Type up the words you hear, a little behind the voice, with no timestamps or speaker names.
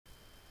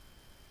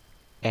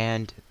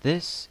And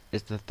this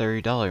is the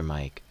 $30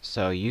 mic,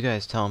 so you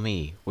guys tell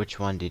me which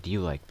one did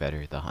you like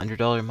better, the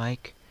 $100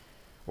 mic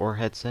or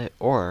headset,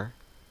 or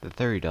the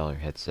 $30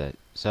 headset.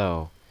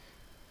 So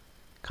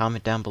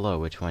comment down below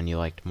which one you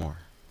liked more.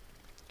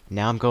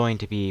 Now I'm going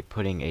to be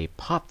putting a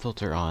pop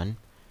filter on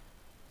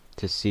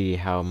to see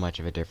how much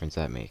of a difference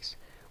that makes.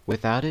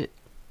 Without it,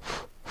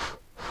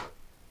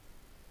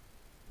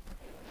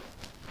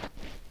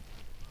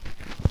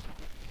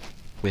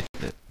 with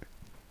it.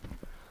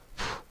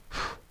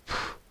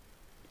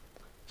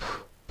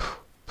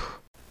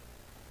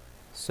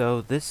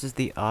 So this is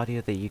the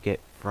audio that you get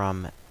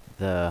from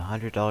the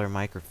 $100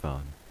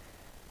 microphone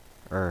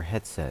or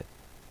headset,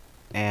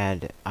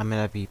 and I'm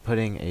gonna be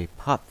putting a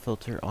pop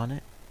filter on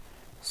it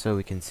so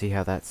we can see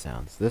how that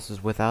sounds. This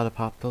is without a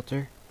pop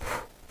filter.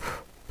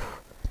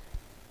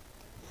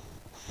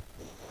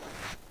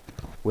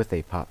 With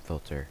a pop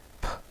filter,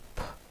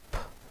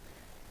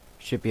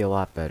 should be a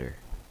lot better.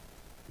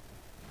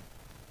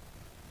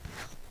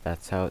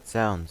 That's how it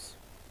sounds.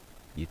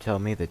 You tell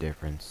me the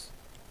difference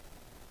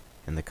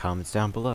in the comments down below.